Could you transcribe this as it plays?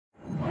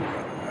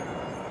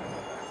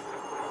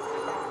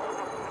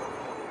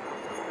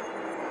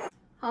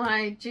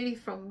Hi, Judy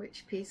from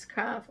Witchpeace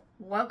Craft.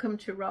 Welcome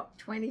to Rock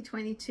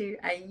 2022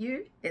 AU.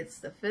 It's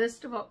the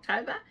 1st of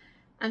October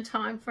and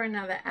time for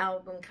another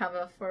album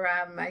cover for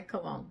our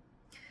make-along.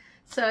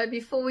 So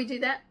before we do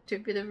that, do a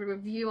bit of a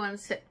review on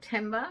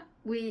September.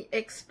 We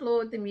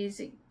explored the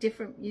music,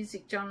 different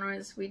music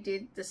genres. We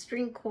did the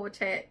string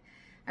quartet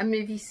and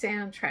movie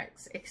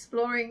soundtracks,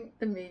 exploring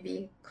the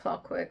movie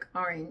Clockwork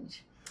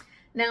Orange.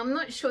 Now, I'm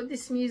not sure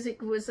this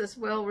music was as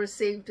well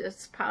received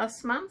as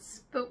past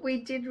months, but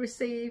we did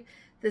receive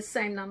the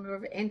same number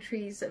of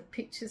entries of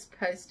pictures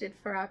posted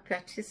for our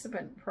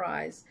participant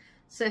prize.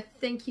 So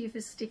thank you for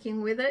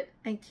sticking with it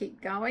and keep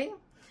going.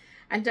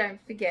 And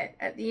don't forget,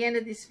 at the end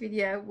of this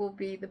video will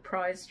be the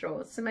prize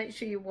draw. So make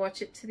sure you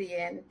watch it to the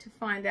end to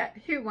find out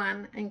who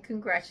won and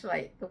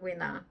congratulate the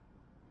winner.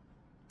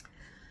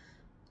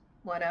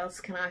 What else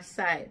can I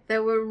say?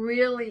 There were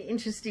really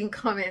interesting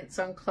comments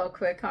on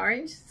Clockwork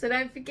Orange. So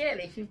don't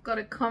forget, if you've got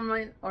a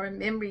comment or a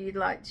memory you'd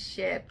like to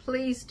share,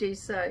 please do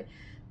so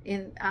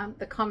in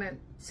the comment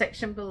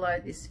section below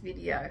this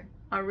video.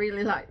 I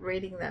really like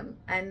reading them.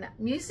 And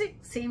music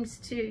seems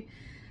to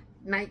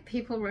make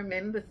people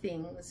remember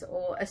things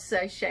or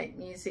associate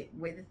music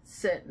with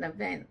certain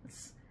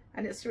events.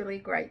 And it's really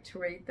great to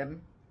read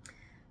them.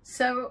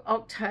 So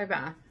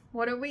October.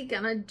 What are we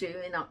going to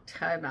do in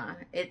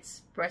October?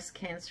 It's Breast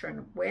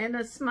Cancer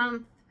Awareness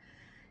Month.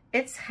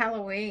 It's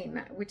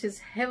Halloween, which is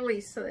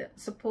heavily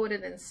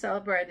supported and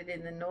celebrated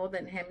in the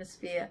Northern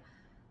Hemisphere,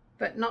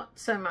 but not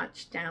so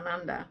much down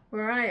under,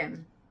 where I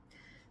am.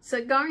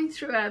 So going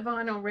through our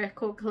vinyl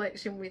record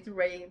collection with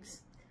Reeves,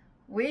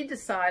 we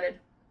decided,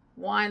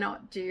 why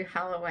not do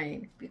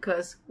Halloween?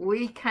 Because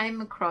we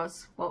came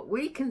across what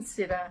we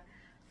consider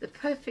the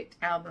perfect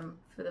album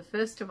for the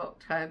 1st of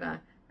October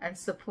and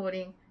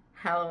supporting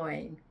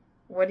Halloween.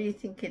 What do you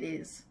think it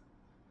is?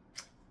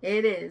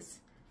 It is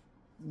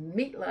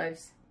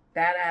Meatloaf's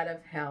Bat Out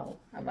of Hell.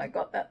 Have I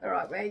got that the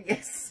right way?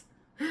 Yes.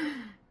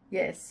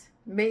 Yes,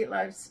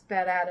 Meatloaf's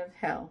Bat Out of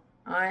Hell.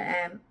 I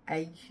am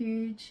a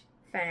huge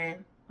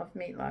fan of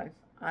Meatloaf.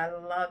 I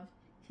love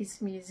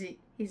his music,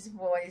 his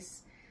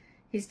voice.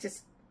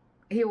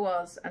 He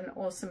was an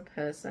awesome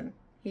person.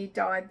 He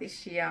died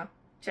this year,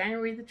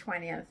 January the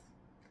 20th,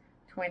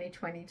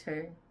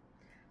 2022.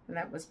 And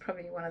that was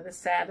probably one of the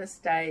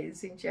saddest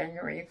days in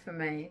January for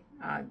me,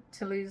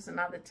 to lose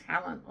another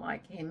talent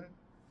like him.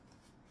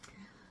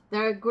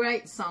 There are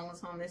great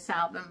songs on this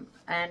album,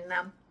 and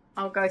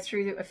I'll go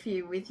through a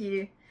few with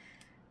you.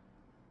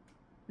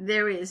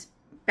 There is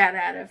Bat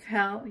Out of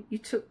Hell. You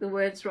took the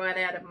words right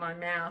out of my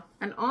mouth.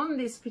 And on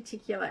this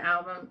particular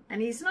album,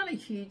 and he's not a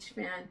huge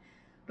fan,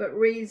 but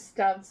Reeves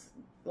does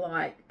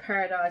like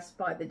Paradise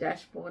by the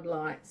Dashboard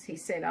Lights. He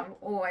said, I've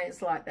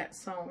always liked that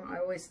song. I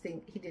always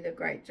think he did a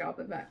great job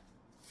of it.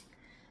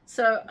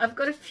 So I've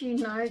got a few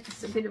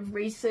notes, a bit of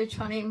research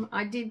on him.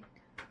 I did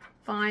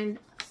find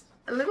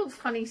a little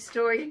funny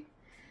story.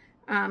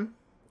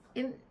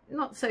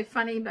 Not so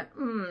funny, but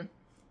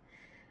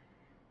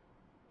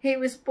he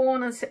was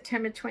born on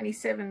September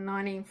 27,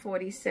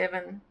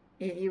 1947.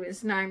 He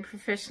was known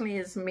professionally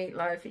as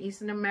Meatloaf.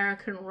 He's an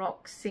American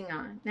rock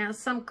singer. Now,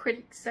 some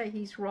critics say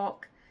he's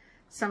rock.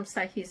 Some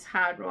say he's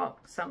hard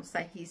rock, some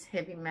say he's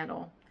heavy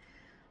metal.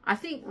 I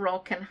think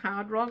rock and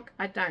hard rock.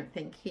 I don't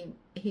think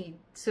he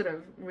sort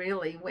of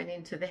really went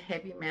into the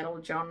heavy metal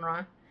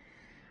genre.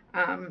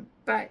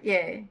 But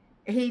yeah,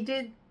 he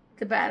did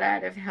the Bat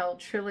Out of Hell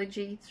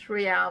trilogy,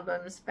 3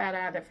 albums. Bat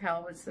Out of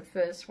Hell was the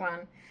first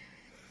one.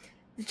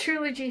 The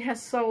trilogy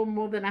has sold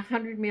more than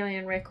 100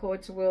 million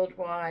records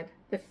worldwide.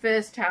 The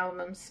first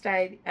album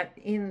stayed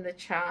in the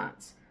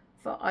charts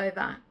for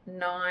over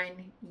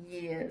 9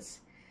 years.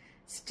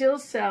 Still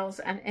sells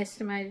an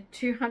estimated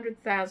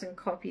 200,000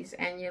 copies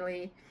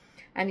annually,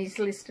 and is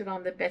listed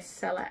on the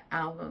bestseller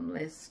album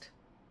list.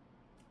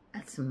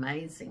 That's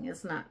amazing,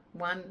 isn't it?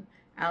 One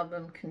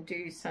album can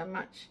do so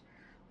much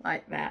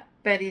like that,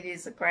 but it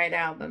is a great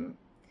album.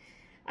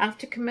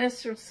 After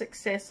commercial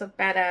success of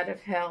Bat Out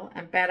of Hell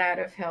and Bat Out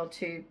of Hell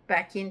 2,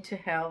 Back Into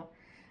Hell,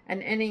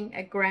 and earning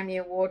a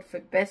Grammy Award for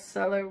Best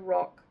Solo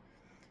Rock,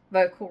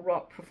 Vocal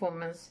Rock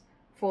Performance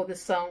for the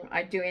song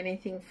I Do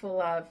Anything for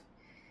Love,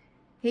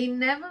 he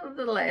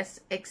nevertheless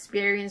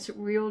experienced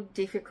real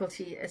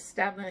difficulty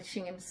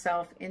establishing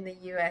himself in the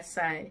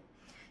USA.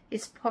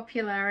 His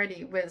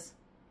popularity was,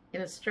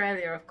 in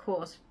Australia of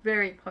course,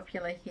 very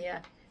popular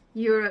here,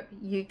 Europe,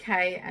 UK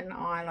and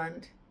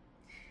Ireland.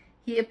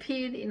 He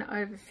appeared in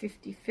over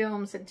 50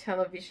 films and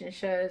television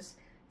shows,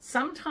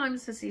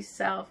 sometimes as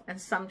himself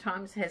and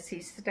sometimes as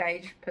his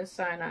stage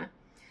persona.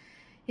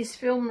 His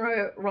film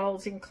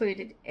roles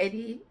included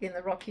Eddie in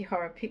the Rocky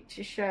Horror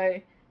Picture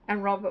Show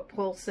and Robert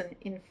Paulson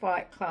in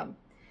Fight Club.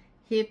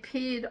 He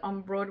appeared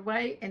on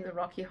Broadway in the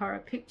Rocky Horror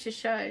Picture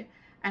Show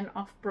and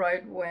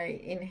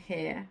off-Broadway in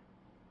Hair.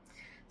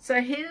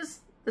 So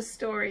here's the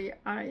story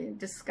I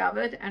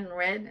discovered and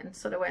read and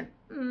sort of went,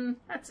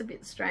 that's a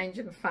bit strange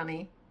and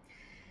funny.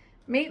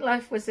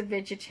 Meatloaf was a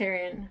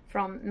vegetarian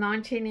from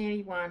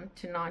 1981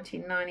 to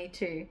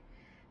 1992,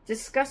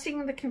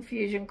 Discussing the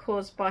confusion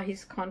caused by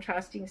his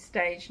contrasting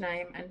stage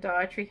name and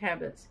dietary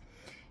habits,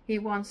 he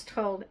once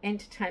told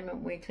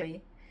Entertainment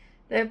Weekly,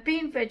 "There have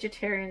been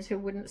vegetarians who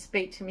wouldn't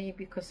speak to me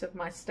because of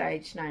my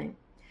stage name.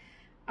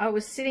 I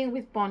was sitting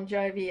with Bon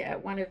Jovi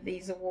at one of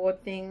these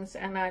award things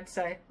and I'd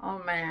say, 'Oh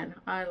man,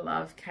 I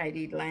love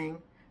Katie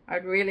Lang.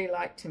 I'd really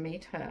like to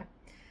meet her.'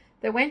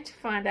 They went to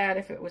find out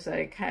if it was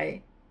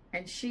okay,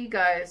 and she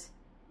goes,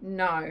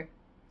 'No,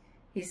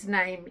 his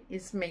name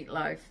is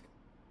Meatloaf.'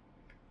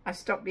 I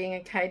stopped being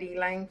a Katie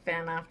Lang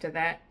fan after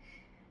that."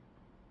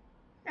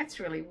 That's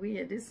really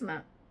weird, isn't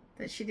it?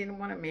 That she didn't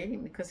want to meet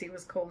him because he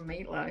was called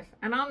Meatloaf.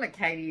 And I'm a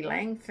Katie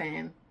Lang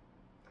fan.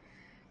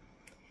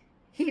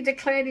 He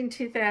declared in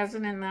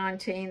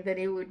 2019 that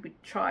he would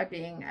try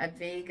being a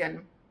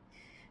vegan.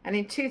 And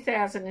in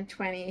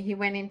 2020, he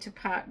went into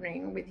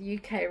partnering with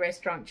UK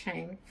restaurant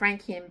chain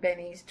Frankie and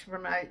Benny's to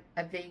promote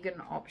a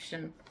vegan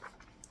option.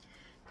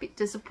 Bit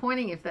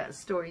disappointing if that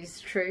story is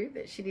true,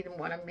 that she didn't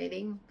want to meet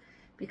him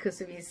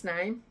because of his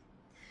name.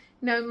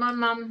 No, my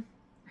mum,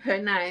 her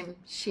name,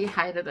 she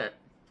hated it.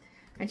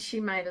 And she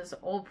made us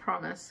all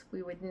promise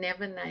we would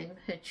never name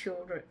our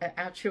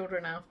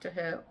children after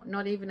her,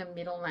 not even a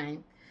middle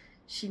name.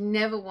 She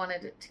never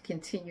wanted it to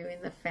continue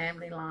in the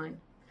family line.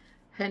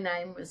 Her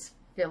name was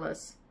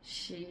Phyllis.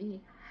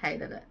 She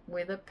hated it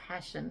with a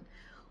passion.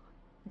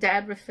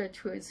 Dad referred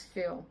to her as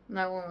Phil.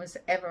 No one was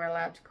ever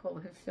allowed to call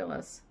her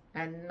Phyllis.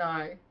 And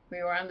no,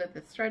 we were under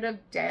the threat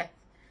of death.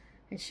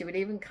 And she would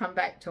even come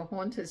back to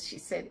haunt us, she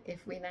said,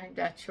 if we named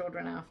our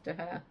children after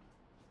her.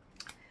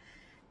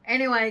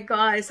 Anyway,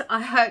 guys,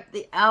 I hope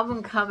the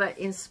album cover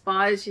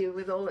inspires you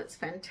with all its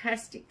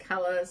fantastic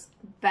colours,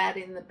 bat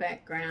in the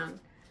background.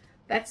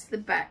 That's the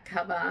back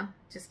cover,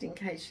 just in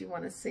case you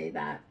want to see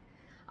that.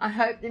 I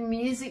hope the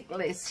music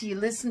list, you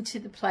listen to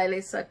the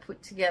playlist I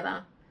put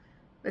together.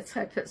 Let's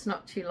hope it's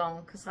not too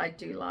long, because I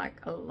do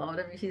like a lot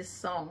of his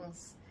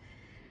songs.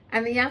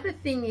 And the other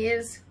thing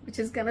is, which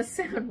is going to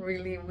sound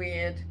really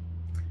weird,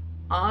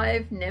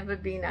 I've never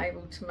been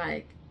able to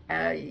make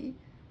a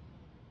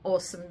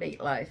awesome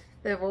meatloaf.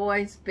 They've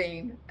always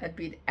been a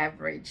bit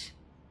average.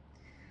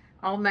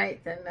 I'll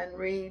make them and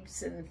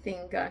Reeves and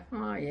Thing go,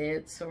 "Oh yeah,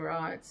 it's all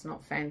right, it's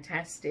not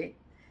fantastic."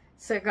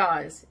 So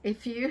guys,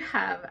 if you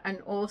have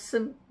an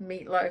awesome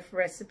meatloaf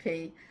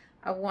recipe,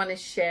 I want to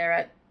share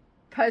it.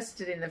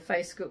 Post it in the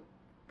Facebook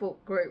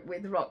group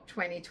with Rock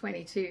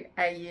 2022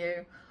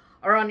 AU,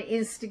 or on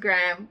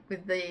Instagram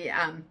with the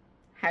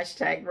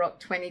hashtag Rock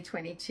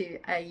 2022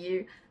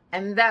 AU,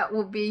 and that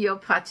will be your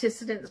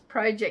participants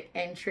project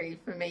entry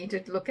for me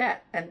to look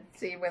at and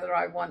see whether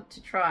I want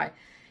to try.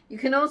 You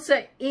can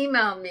also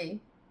email me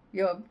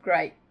your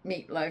great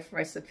meatloaf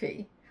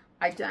recipe.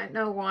 I don't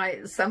know why,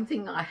 it's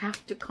something I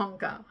have to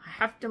conquer. I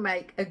have to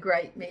make a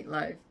great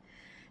meatloaf.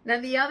 Now,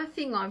 the other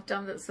thing I've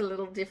done that's a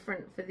little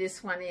different for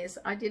this one is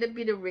I did a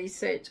bit of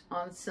research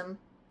on some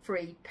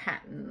free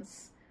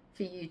patterns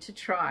for you to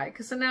try.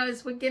 Because I know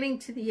as we're getting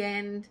to the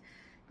end,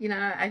 you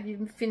know, have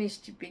you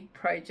finished your big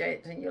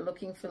project and you're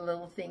looking for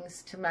little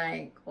things to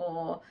make?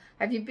 Or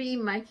have you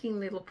been making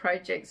little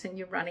projects and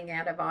you're running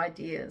out of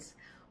ideas?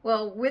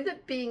 Well, with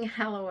it being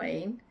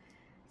Halloween,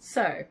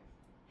 so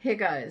here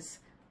goes.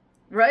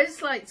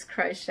 Rose Lakes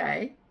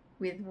Crochet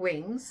with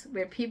Wings,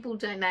 where people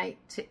donate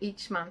to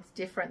each month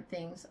different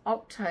things.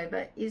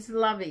 October is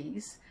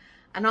Lovey's,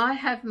 and I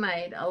have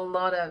made a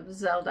lot of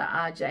Zelda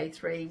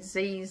RJ3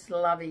 Z's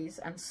Loveys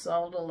and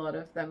sold a lot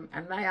of them,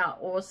 and they are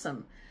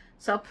awesome.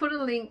 So I'll put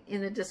a link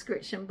in the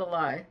description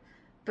below.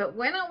 But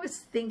when I was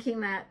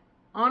thinking that,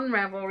 on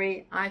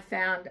Ravelry I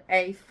found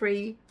a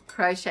free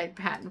crocheted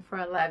pattern for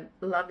a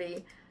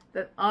Lovey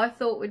that I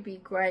thought would be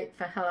great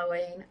for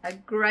Halloween, a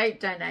great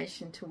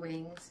donation to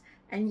Wings,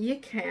 and you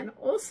can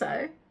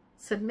also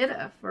submit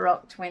it for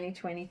Rock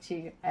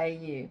 2022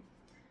 AU.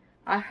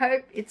 I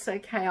hope it's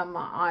okay on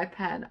my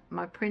iPad.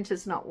 My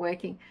printer's not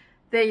working.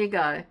 There you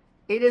go.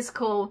 It is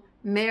called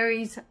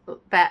Mary's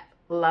Bat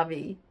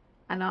Lovey,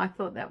 and I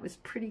thought that was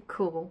pretty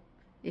cool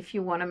if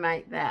you want to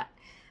make that.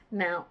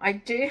 Now, I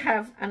do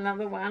have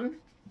another one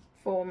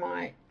for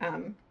my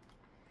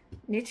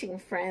knitting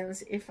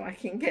friends, if I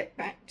can get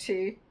back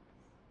to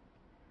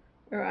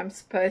where I'm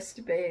supposed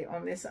to be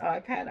on this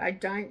iPad. I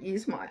don't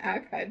use my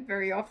iPad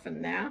very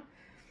often now.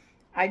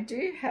 I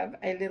do have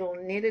a little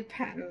knitted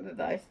pattern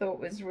that I thought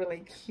was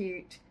really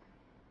cute.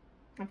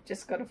 I've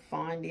just got to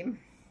find him.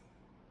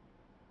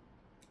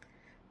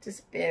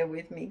 Just bear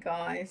with me,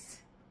 guys.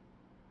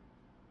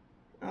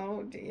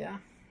 Oh dear.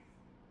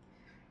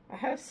 I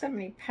have so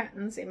many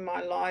patterns in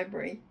my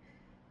library.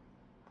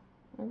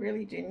 I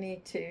really do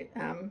need to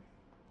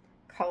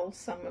cull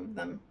some of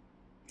them.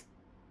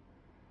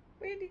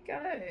 Where'd he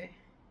go?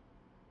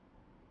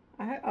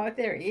 Oh,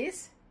 there he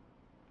is.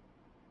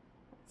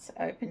 Let's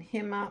open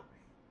him up.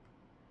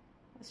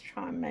 Let's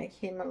try and make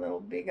him a little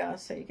bigger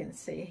so you can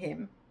see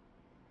him.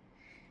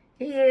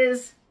 He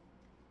is,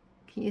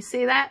 can you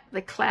see that?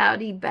 The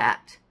cloudy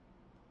bat.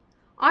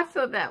 I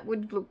thought that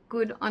would look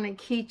good on a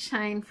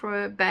keychain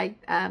for a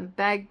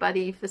bag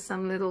buddy for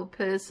some little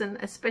person,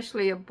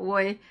 especially a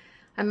boy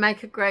and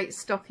make a great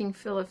stocking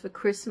filler for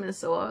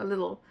Christmas or a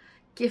little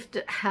gift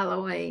at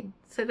Halloween.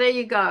 So there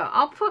you go.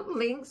 I'll put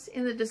links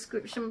in the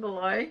description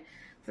below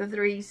for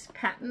these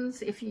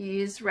patterns if you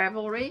use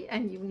Ravelry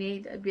and you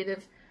need a bit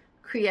of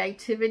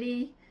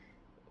creativity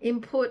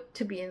input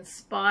to be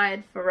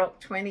inspired for Rock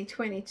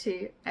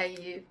 2022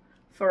 AU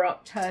for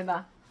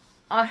October.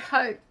 I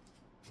hope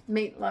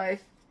Meatloaf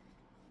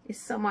is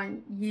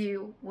someone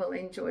you will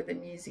enjoy the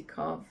music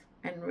of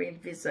and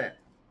revisit.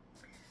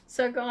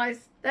 So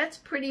guys, that's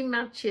pretty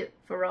much it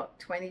for Rock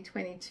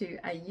 2022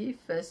 AU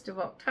 1st of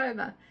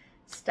October.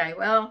 Stay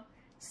well,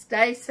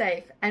 stay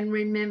safe, and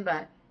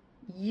remember,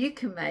 you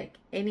can make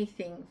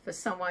anything for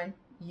someone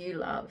you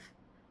love.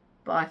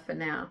 Bye for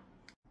now.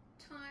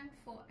 Time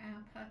for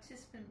our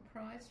participant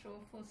prize draw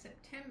for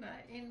September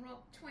in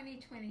Rock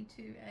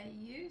 2022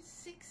 AU.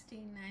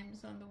 16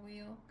 names on the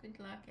wheel. Good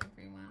luck,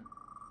 everyone.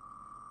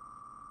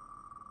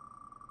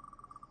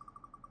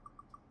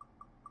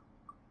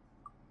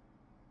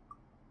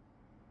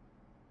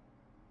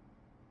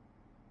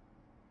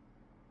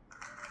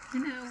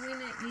 And our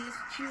winner is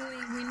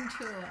Julie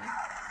Wintour.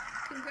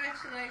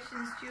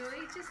 Congratulations,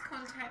 Julie. Just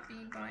contact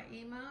me by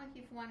email.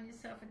 You've won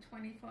yourself a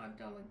 $25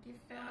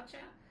 gift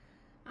voucher.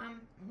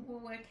 We'll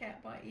work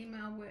out by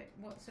email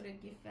what sort of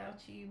gift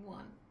voucher you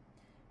want.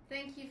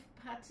 Thank you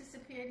for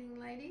participating,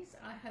 ladies.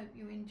 I hope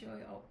you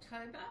enjoy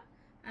October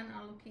and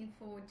are looking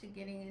forward to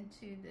getting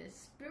into the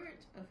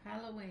spirit of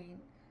Halloween.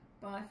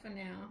 Bye for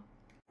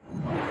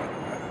now.